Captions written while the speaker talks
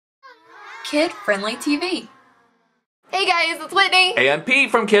Kid Friendly TV. Hey guys, it's Whitney and Pete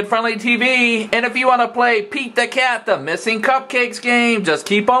from Kid Friendly TV. And if you want to play Pete the Cat, the Missing Cupcakes game, just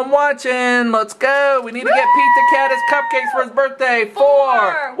keep on watching. Let's go. We need to get Pete the Cat his cupcakes for his birthday.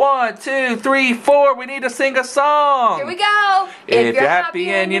 4. 1, 2, 3, 4. We need to sing a song. Here we go. If you're happy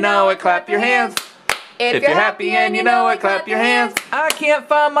and you know it, clap your hands. If you're happy and you know it, clap your hands. I can't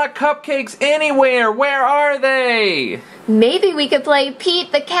find my cupcakes anywhere. Where are they? Maybe we could play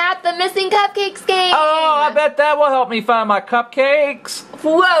Pete the Cat, the Missing Cupcakes game. Oh, I bet that will help me find my cupcakes.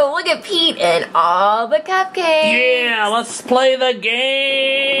 Whoa, look at Pete and all the cupcakes. Yeah, let's play the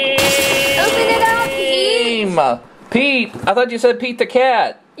game. Open it up, Pete. Pete, I thought you said Pete the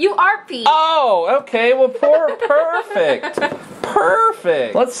Cat. You are Pete. Oh, okay. Well, perfect.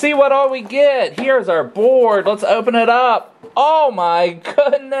 Perfect. Let's see what all we get. Here's our board. Let's open it up. Oh my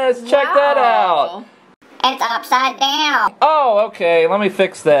goodness. Check that out. It's upside down. Oh, okay. Let me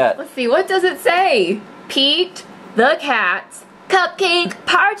fix that. Let's see. What does it say? Pete the Cat's Cupcake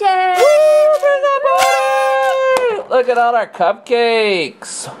Party. Woo, look at all our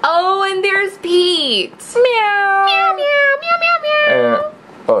cupcakes. Oh, and there's Pete. Meow. Meow, meow, meow, meow, meow.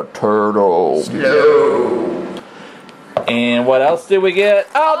 A turtle. Slow. And what else did we get?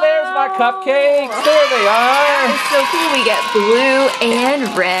 Oh, there's my cupcakes. There they are. That is so cool. We get blue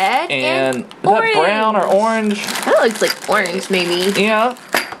and red and orange. Is that brown or orange? That looks like orange, maybe. Yeah.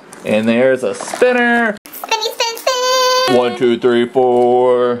 And there's a spinner. Spinny, spin, spin. 1, 2, 3,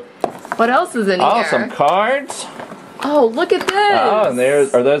 4. What else is in here? Oh, some cards. Oh, look at this. Oh, and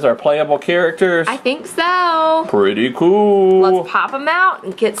those our playable characters? I think so. Pretty cool. Let's pop them out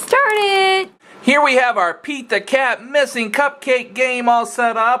and get started. Here we have our Pete the Cat Missing Cupcake game all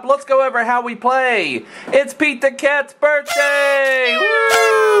set up. Let's go over how we play. It's Pete the Cat's birthday!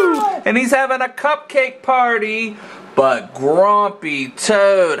 Woo! And he's having a cupcake party, but Grumpy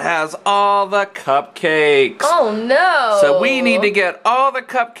Toad has all the cupcakes. Oh no! So we need to get all the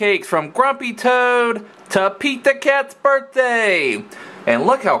cupcakes from Grumpy Toad to Pete the Cat's birthday. And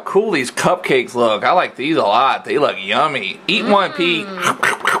look how cool these cupcakes look. I like these a lot. They look yummy. Eat one, Pete.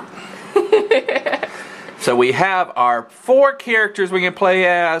 So we have our 4 characters we can play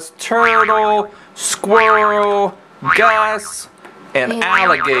as: Turtle, Squirrel, Gus, and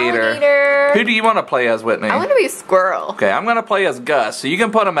Alligator. Who do you want to play as, Whitney? I want to be a squirrel. Okay, I'm going to play as Gus. So you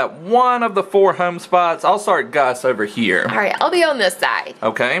can put him at one of the 4 home spots. I'll start Gus over here. Alright, I'll be on this side.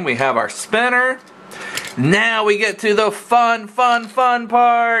 Okay, we have our spinner. Now we get to the fun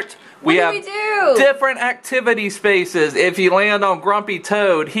part. What do we do? Different activity spaces. If you land on Grumpy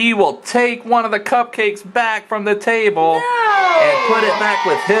Toad, he will take one of the cupcakes back from the table and put it back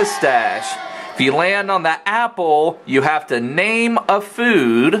with his stash. If you land on the apple, you have to name a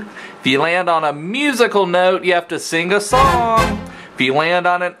food. If you land on a musical note, you have to sing a song. If you land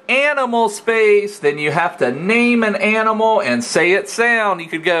on an animal space, then you have to name an animal and say its sound. You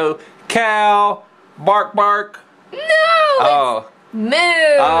could go cow, bark, bark. No! Oh. Moo!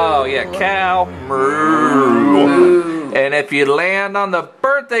 Oh, yeah, cow. Moo. And if you land on the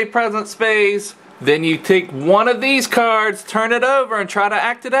birthday present space, then you take one of these cards, turn it over, and try to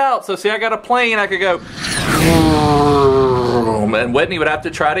act it out. So see, I got a plane, I could go, and Whitney would have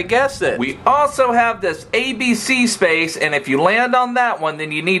to try to guess it. We also have this ABC space, and if you land on that one,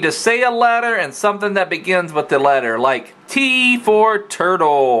 then you need to say a letter and something that begins with the letter, like T for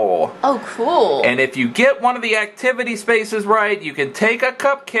turtle. Oh, cool. And if you get one of the activity spaces right, you can take a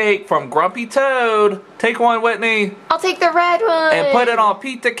cupcake from Grumpy Toad. Take one, Whitney. I'll take the red one. And put it on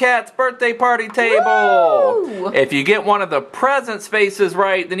Pete the Cat's birthday party table. Woo! If you get one of the present spaces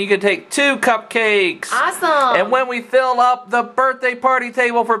right, then you can take 2 cupcakes. Awesome. And when we fill up the birthday party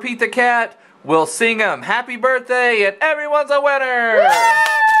table for Pete the Cat, we'll sing him happy birthday and everyone's a winner. Woo!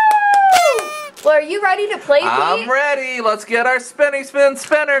 Well, are you ready to play, Pete? I'm ready. Let's get our spinner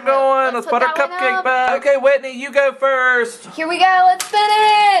going. Let's put our cupcake back. Okay, Whitney, you go first. Here we go. Let's spin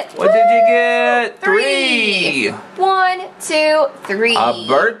it. What did you get? 3. 1, 2, 3. A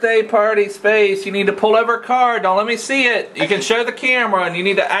birthday party space. You need to pull over a card. Don't let me see it. You can show the camera and you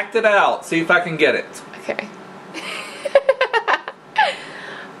need to act it out. See if I can get it. Okay.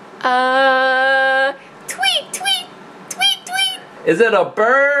 Tweet, tweet, tweet, tweet. Is it a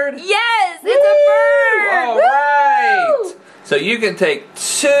bird? Yes, it's a bird. All right. So you can take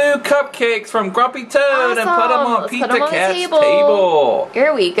 2 cupcakes from Grumpy Toad and put them on Pete the Cat's table.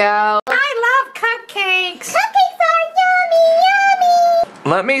 Here we go. I love cupcakes. Cupcakes are yummy,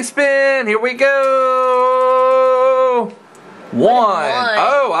 yummy. Let me spin. Here we go. 1.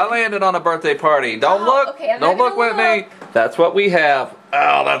 Oh, I landed on a birthday party. Don't look. Okay, Don't look, Whitney. That's what we have.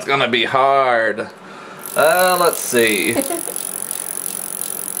 Oh, that's gonna be hard. Let's see.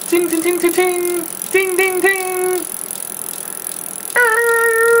 Ting, ting, ting, ting, ting. Ding, ding, ding.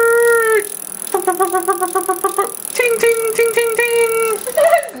 Ting, ting, ting, ting, ting.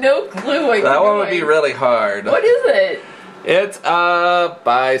 No clue what That you're one would be doing. really hard. What is it? It's a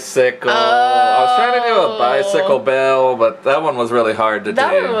bicycle. I was trying to do a bicycle bell, but that one was really hard to do.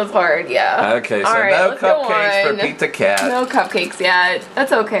 That one was hard, yeah. Okay, so All right, no let's go cupcakes on. for Pete the Cat. No cupcakes yet.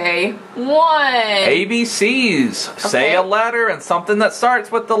 That's okay. 1. ABCs. Say a letter and something that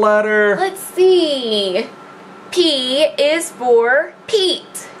starts with the letter. Let's see. P is for Pete.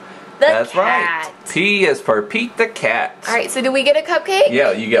 That's cat. right. P is for Pete the Cat. All right, so do we get a cupcake?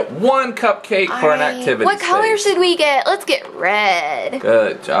 Yeah, you get 1 cupcake for an activity. What color should we get? Let's get red.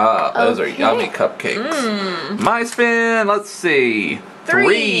 Good job. Those are Okay. yummy cupcakes. My spin. Let's see.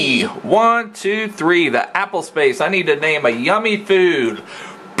 3. 1, 2, 3. The apple space. I need to name a yummy food.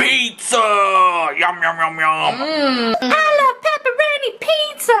 Pizza. Yum, yum, yum, yum. I love pepperoni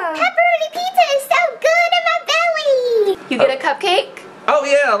pizza. Pepperoni pizza is so good in my belly. You get a cupcake? Oh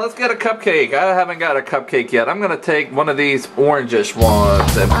yeah, let's get a cupcake. I haven't got a cupcake yet. I'm gonna take one of these orangish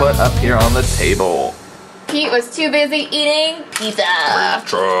ones and put up here on the table. Pete was too busy eating pizza.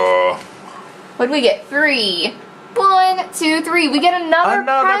 What did we get? 3. 1, 2, 3. We get another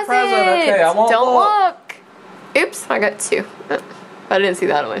present. Okay, I won't Don't look. look. Oops, I got 2. I didn't see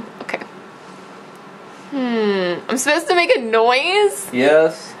that one. Okay. I'm supposed to make a noise?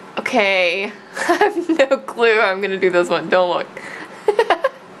 Yes. Okay. I have no clue how I'm gonna do this one. Don't look.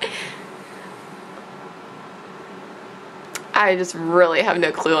 I just really have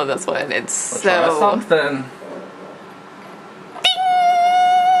no clue on this one. It's Try so... something.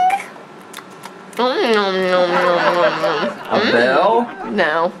 A bell?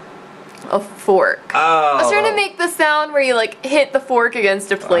 No. A fork. Oh. I was trying to make the sound where you like hit the fork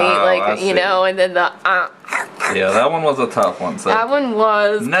against a plate, Oh, I like, see. you know, and then the Yeah, that one was a tough one. So that one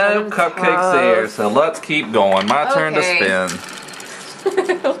was no cupcakes there, so let's keep going. My turn to Okay. spin.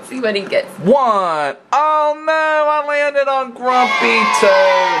 Let's see what he gets. 1. Oh no, I landed on Grumpy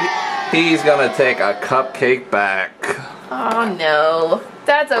Toad. He's gonna take a cupcake back. Oh no.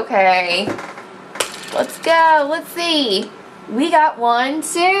 That's okay. Let's go. Let's see. We got 1,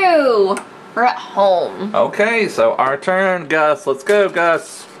 2. We're at home. Okay, so our turn, Gus. Let's go,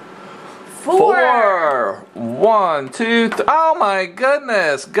 Gus. 4. 1, 2, 3. Oh my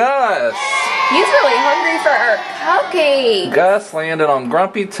goodness, Gus. He's really hungry for our cupcake. Gus landed on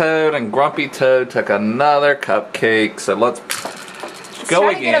Grumpy Toad, and Grumpy Toad took another cupcake. So let's go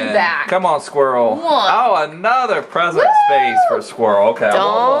try to again. get him back. Come on, Squirrel. 1. Oh, another present space for Squirrel. Okay. I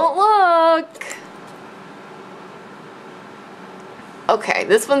won't Don't look. Okay,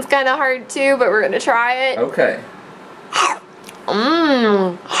 this one's kind of hard too, but we're gonna try it. look. Okay.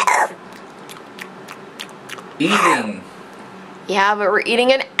 Mmm. Eating. Yeah, but we're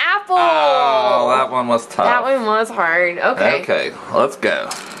eating an apple. Oh, that one was tough. That one was hard. Okay. Okay, let's go.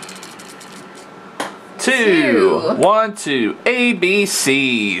 2. 1, 2.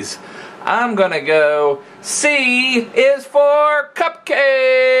 ABCs. I'm gonna go. C is for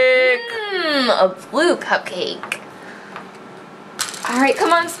cupcake. A blue cupcake. All right,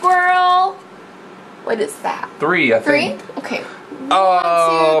 come on, squirrel. What is that? 3, I 3? think. Okay.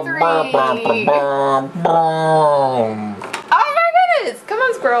 Oh, 1, 2, 3. boom. Oh my goodness! Come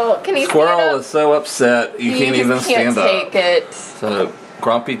on, squirrel. Can he stand Squirrel up? is so upset you can't even stand up. Can't take it. So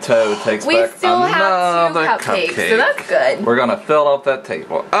Grumpy Toad takes We back still have 2 another cupcakes, so that's good. We're gonna fill up that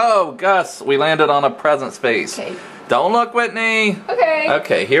table. Oh, Gus, we landed on a present space. Okay. Don't look, Whitney. Okay.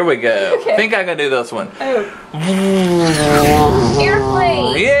 Okay, here we go. Okay. Think I can do this one. Oh.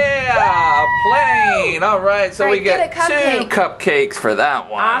 Airplane. Yeah, a plane. All right, so All we right, get get a 2 cupcakes for that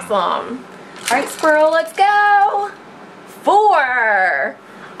one. Awesome. All right, squirrel, let's go. 4.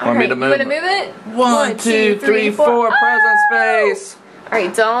 Want me to move? You want to move it? 1, 2, 3, 4. Present space. All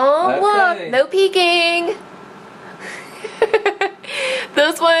right, don't Okay. look. No peeking.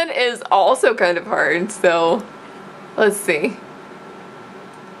 This one is also kind of hard, so let's see.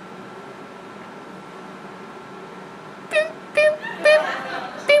 Boop, boop, boop.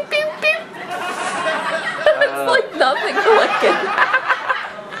 Boop, boop, boop. It's like nothing like it.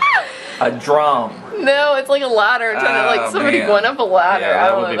 A drum. No, it's like a ladder. Trying to like Oh, somebody man. going up a ladder. Yeah, I that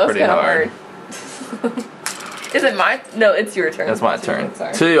don't would know. be That's kind pretty of hard. Is it my? No, it's your turn. That's my It's your turn.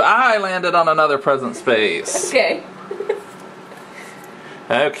 Sorry. 2. I landed on another present space. Okay.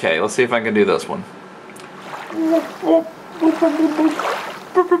 Okay, let's see if I can do this one.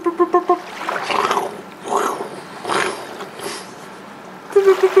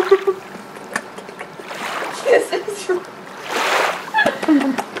 This is.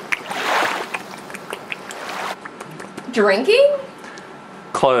 Drinking?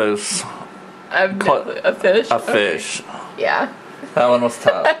 Close. A fish? A fish. Yeah. That one was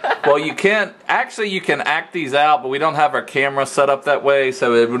tough. Well, you can act these out, but we don't have our camera set up that way,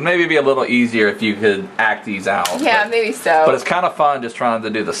 so it would maybe be a little easier if you could act these out. Yeah, maybe so. But it's kind of fun just trying to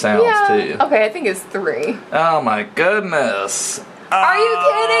do the sounds too. Okay, I think it's 3. Oh my goodness. Are you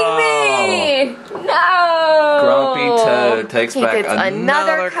kidding me? No. Grumpy Toad takes He back gets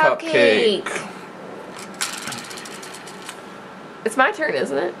another cupcake. It's my turn,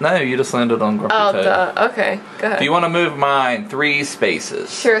 isn't it? No, you just landed on Grumpy Toad. Duh. Okay, go ahead. Do you want to move mine 3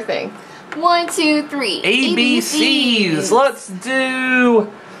 spaces? Sure thing. 1, 2, 3. ABCs. Let's do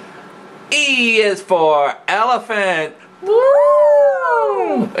E is for elephant.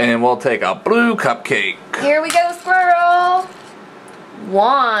 Woo! And we'll take a blue cupcake. Here we go, squirrel.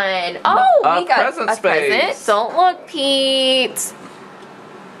 1. Oh, we got present a space. present. Don't look, Pete.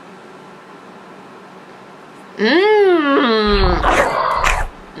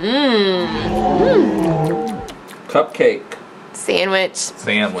 Cupcake. Sandwich.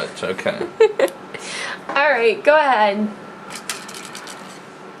 Okay. Alright, go ahead.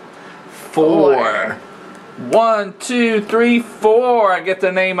 4. 1, 2, 3, 4. I get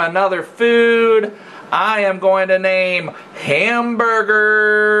to name another food. I am going to name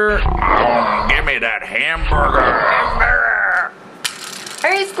hamburger. Give me that hamburger.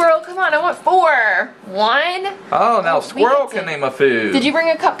 Alright, squirrel, come on, I want 4. 1. Oh, now squirrel can name a food. Did you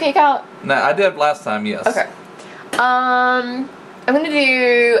bring a cupcake out? No, I did last time, yes. Okay. I'm gonna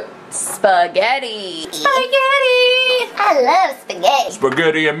do spaghetti. I love spaghetti.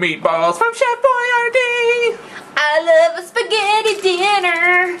 Spaghetti and meatballs from Chef Boyardee. I love a spaghetti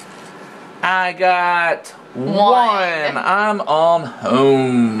dinner. I got 1. I'm on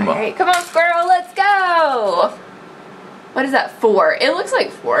home. Alright, come on, squirrel, let's go. What is that, 4? It looks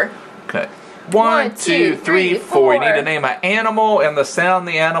like 4. Okay. 1, 2, 3, 4. You need to name an animal and the sound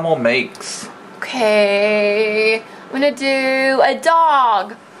the animal makes. Okay, I'm gonna do a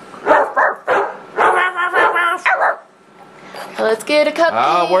dog. Let's get a cupcake.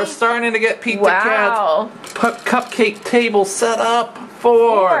 Oh, we're starting to get Pete the Wow. Cat cupcake table set up.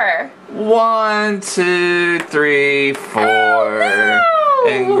 4. 1, 2, 3, 4. Oh, no.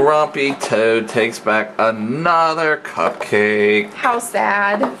 And Grumpy Toad takes back another cupcake. How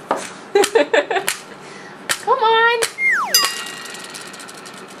sad. Come on.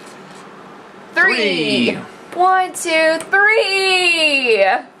 3. 1, 2, 3.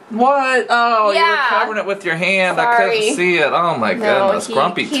 What? Oh, you were Yeah. covering it with your hand. I Sorry. couldn't see it. Oh my goodness.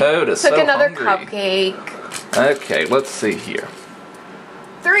 Grumpy Toad is so took another hungry. cupcake. Okay, let's see here.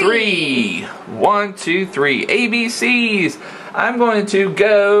 3. 3. 1, 2, 3. ABCs. I'm going to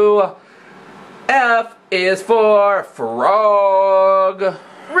go. F is for frog.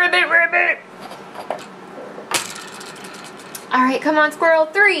 Ribbit. Alright, come on, squirrel.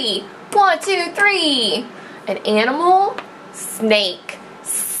 3. 1, 2, 3. An animal. Snake.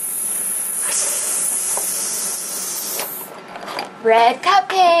 Red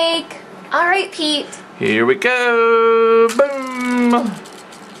cupcake. Alright, Pete. Here we go. Boom.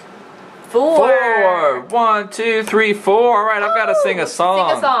 4. 1, 2, 3, 4. All right, I've got to sing a song.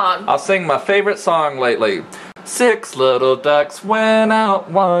 Sing a song. I'll sing my favorite song lately. 6 little ducks went out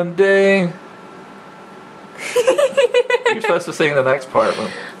one day. You're supposed to sing the next part.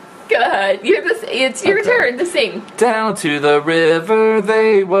 Go ahead. It's your turn to sing. Down to the river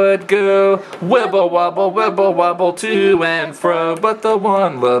they would go, wibble wobble to and fro. But the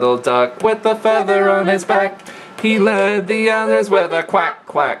one little duck with the feather on his back, he led the others with a quack,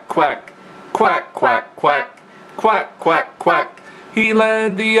 quack, quack, quack, quack, quack, quack, quack, quack. He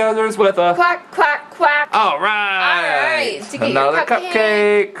led the others with a Quack, quack, quack. All right. To get Another your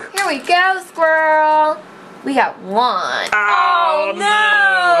cupcake. Here we go, squirrel. We got 1. Oh no!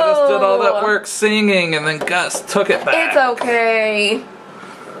 I just did all that work singing and then Gus took it back. It's okay.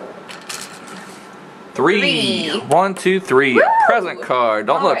 3. 1, 2, 3. Woo! Present card.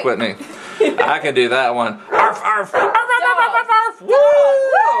 Don't look, right. Whitney. I can do that one. Arf, arf, arf, arf, arf, arf, arf. Woo! Woo!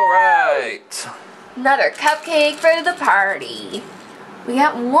 All right. Another cupcake for the party. We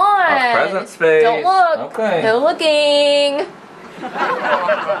got 1. A present space. Don't look. Okay. No looking.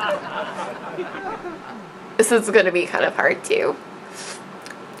 This is going to be kind of hard too.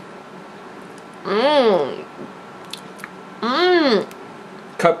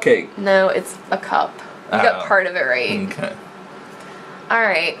 Cupcake. No, it's a cup. You got Oh. part of it right. Okay. All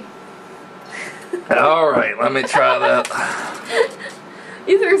right. All right. Let me try that.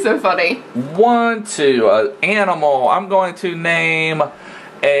 You three are so funny. 1, 2. Animal. I'm going to name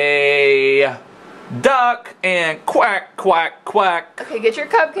a duck and quack, quack, quack. Okay, get your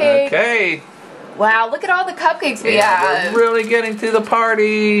cupcake. Okay. Wow, look at all the cupcakes we have. We're really getting to the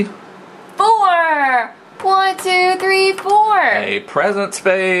party. 4. 1, 2, 3, 4. A present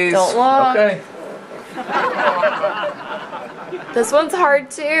space. Don't look. Okay. This one's hard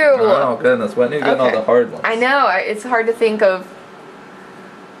too. Oh goodness, when are you getting all the hard ones? I know, it's hard to think of.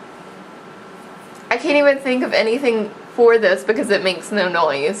 I can't even think of anything for this because it makes no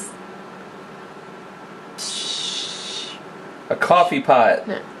noise. A coffee pot.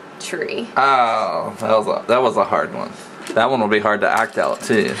 Tree. Oh, that was a hard one. That one will be hard to act out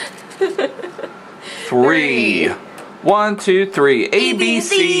too. 3. 1, 2, 3.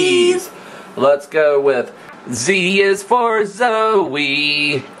 ABCs. Let's go with Z is for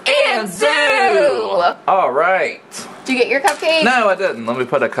Zoe And Zoo. All right. Did you get your cupcake? No, I didn't. Let me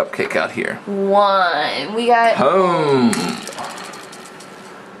put a cupcake out here. 1. We got Home.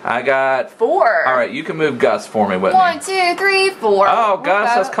 I got 4. All right, you can move Gus for me, Whitney. 1, 2, 3, 4. Oh, Gus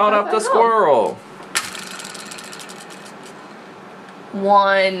has caught up the squirrel.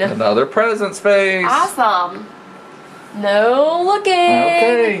 1. Another present space. Awesome. No looking.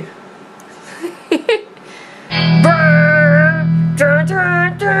 Okay.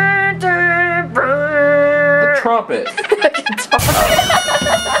 The trumpet.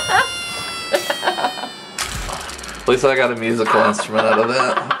 At least I got a musical instrument out of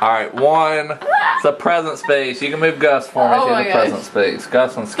that. Alright, 1. It's a present space. You can move Gus for me to the present space.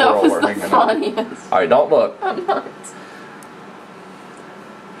 Gus and Squirrel were hanging out. Alright, don't look. I'm not.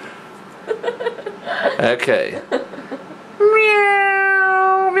 Okay.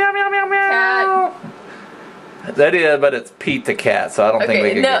 Meow, meow, meow, meow, meow. That is, but it's Pete the cat, so I don't think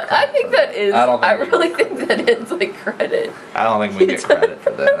we can get credit. I think that is. I really think that is like credit. I don't think we get credit for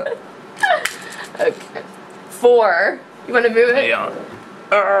that. Okay. 4. You want to move it? Yeah.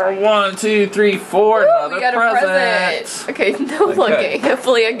 1, 2, 3, 4. Ooh, Another we got present. A present. Okay, no looking.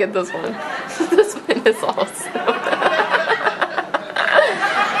 Hopefully I get this one. This one is awesome.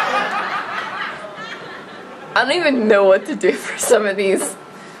 I don't even know what to do for some of these.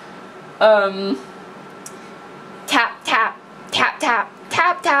 Tap, tap, tap, tap,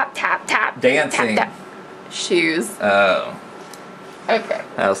 tap, tap, tap, tap. Dancing. Tap, tap. Shoes. Oh. Okay.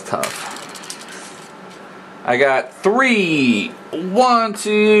 That was tough. I got 3. 1,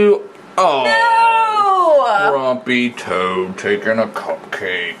 2. Oh. No! Grumpy Toad taking a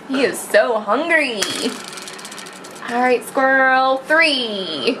cupcake. He is so hungry. Alright, Squirrel.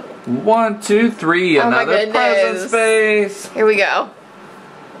 3. 1, 2, 3. Oh my Another present space. Here we go.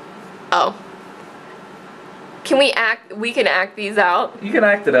 Oh. Can we act? We can act these out. You can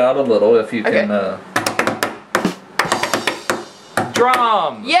act it out a little if you can.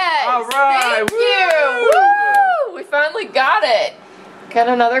 Drums. Yes. All right. Thank you. Woo! We finally got it. Got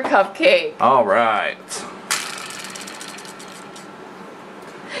another cupcake. All right.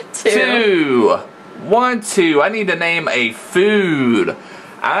 2. 1, 2. I need to name a food.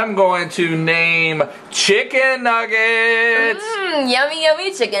 I'm going to name chicken nuggets. Yummy,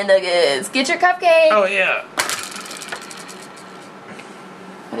 yummy chicken nuggets. Get your cupcake. Oh yeah.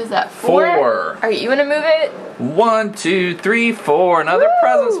 What is that? 4? 4. Alright, you want to move it? 1, 2, 3, 4. Another Woo!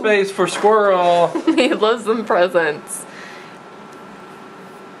 present space for Squirrel. He loves some presents.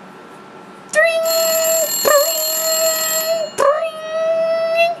 3.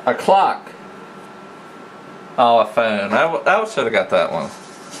 A clock. Oh, a phone. I should have got that one.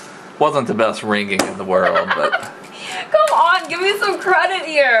 Wasn't the best ringing in the world, but. Come on, give me some credit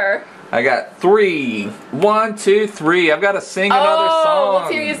here. I got 3. 1, 2, 3. I've got to sing another song.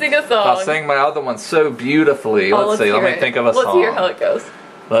 Let's hear you sing a song. I'll sing my other one so beautifully. Let's see. Let me think of a song. Let's hear how it goes.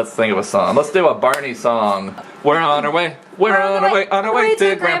 Let's think of a song. Let's do a Barney song. We're on our way. We're on our way. On our way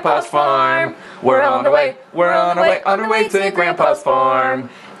to Grandpa's farm. We're on our way. We're on our way. On our way to Grandpa's farm.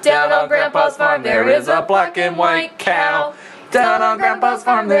 Down on Grandpa's farm there is a black and white cow. Down on Grandpa's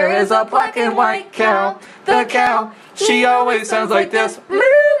farm there is a black and white cow. The cow, she always sounds like this. Moo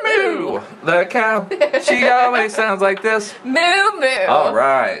moo. The cow, she always sounds like this. Moo moo. All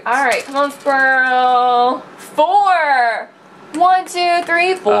right. All right, come on, Squirrel. 4. 1, 2,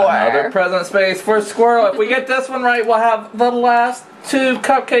 3, 4. Another present space for Squirrel. If we get this one right, we'll have the last 2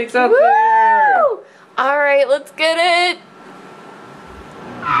 cupcakes out there. All right, let's get it.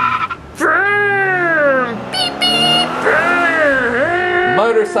 Beep, beep.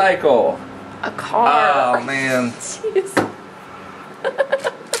 Motorcycle. A car. Oh man. Jeez.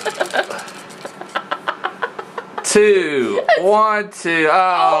 2. 1, 2.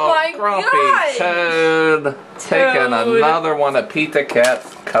 Oh, my Grumpy gosh. Toad. Taking another one of Pete the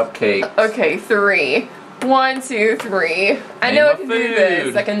Cat's cupcakes. Okay, 3. 1, 2, 3. I know I can do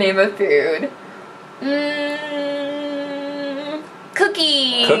this. I can name a food.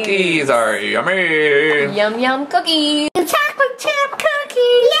 cookies. Cookies are yummy. Yum yum cookies. Chocolate chip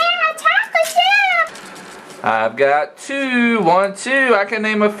cookies. Yeah, chocolate chip. I've got 2. 1, 2. I can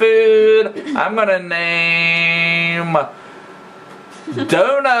name a food. I'm gonna name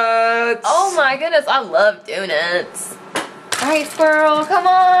donuts. Oh my goodness, I love donuts. Alright, squirrel, come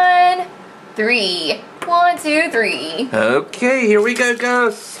on. 3. 1, 2, 3. Okay, here we go,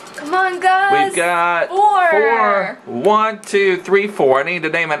 Gus. Come on, Gus. We've got 4. 1, 2, 3, 4. I need to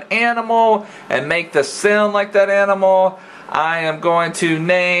name an animal and make the sound like that animal. I am going to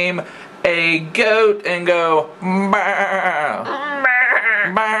name a goat and go meow.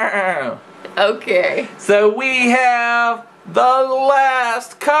 Meow. Okay. So we have the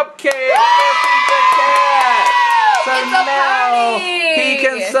last cupcake. So It's a now party! he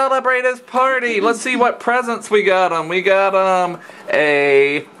can celebrate his party. Let's see what presents we got him. We got him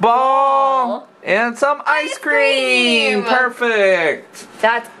a ball and some ice cream. Perfect.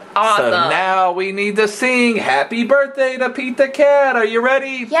 That's awesome. So now we need to sing Happy Birthday to Pete the Cat. Are you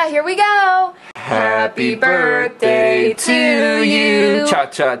ready? Yeah, here we go. Happy birthday to you.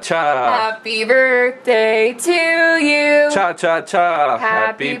 Cha-cha-cha. Happy birthday to you. Cha-cha-cha.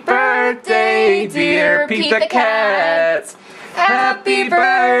 Happy birthday, dear Pete the Cat. Happy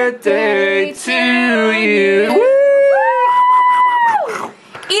birthday to you. Woo!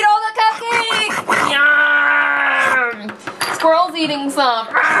 Eat all the cupcakes. Yum. Squirrel's eating some.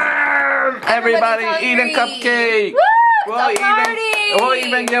 Everybody Everybody's eating hungry. cupcake. Woo! It's a party. We'll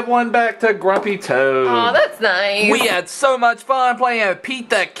even give one back to Grumpy Toad. Oh, that's nice. We had so much fun playing Pete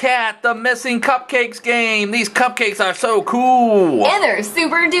the Cat, the Missing Cupcakes game. These cupcakes are so cool. And they're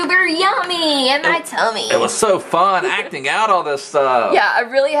super duper yummy in my tummy. It was so fun acting out all this stuff. Yeah, I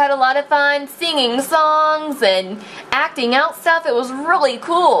really had a lot of fun singing songs and acting out stuff. It was really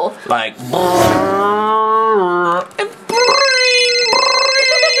cool. Like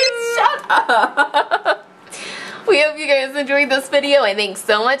Shut up. We hope you guys enjoyed this video and thanks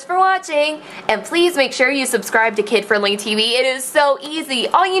so much for watching. And please make sure you subscribe to Kid Friendly TV. It is so easy.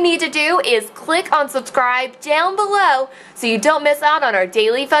 All you need to do is click on subscribe down below so you don't miss out on our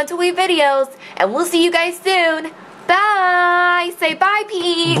daily Fun to Weave videos. And we'll see you guys soon. Bye. Say bye,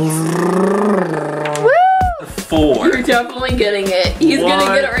 Pete. Woo! 4. You're definitely getting it. He's gonna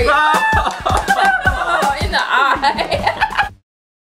get it right in the eye.